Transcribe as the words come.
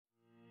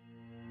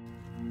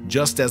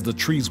Just as the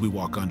trees we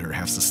walk under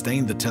have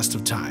sustained the test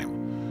of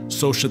time,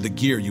 so should the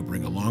gear you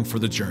bring along for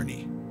the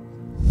journey.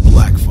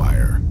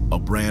 Blackfire, a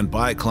brand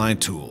by Klein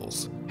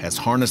Tools, has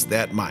harnessed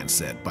that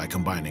mindset by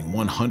combining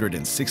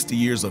 160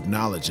 years of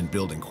knowledge in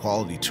building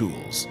quality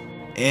tools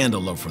and a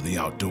love for the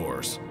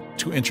outdoors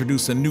to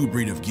introduce a new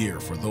breed of gear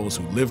for those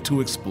who live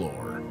to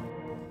explore.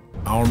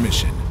 Our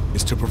mission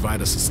is to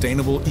provide a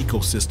sustainable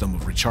ecosystem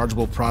of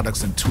rechargeable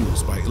products and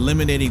tools by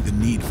eliminating the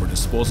need for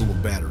disposable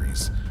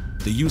batteries,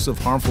 the use of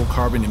harmful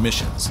carbon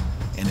emissions,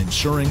 and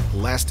ensuring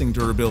lasting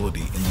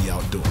durability in the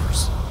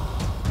outdoors.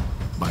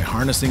 By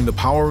harnessing the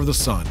power of the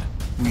sun,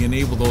 we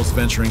enable those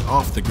venturing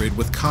off the grid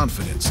with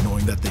confidence,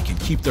 knowing that they can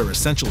keep their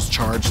essentials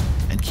charged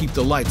and keep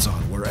the lights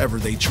on wherever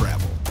they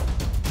travel.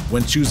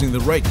 When choosing the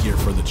right gear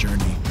for the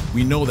journey,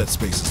 we know that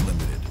space is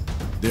limited.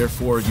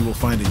 Therefore, you will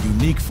find a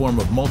unique form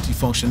of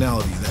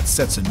multifunctionality that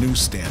sets a new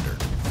standard.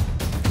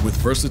 With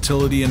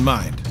versatility in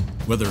mind,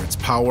 whether it's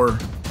power,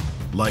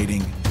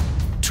 lighting,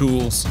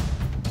 tools,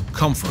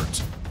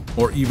 comfort,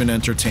 or even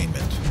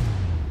entertainment,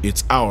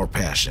 it's our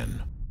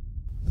passion,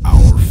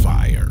 our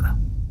fire.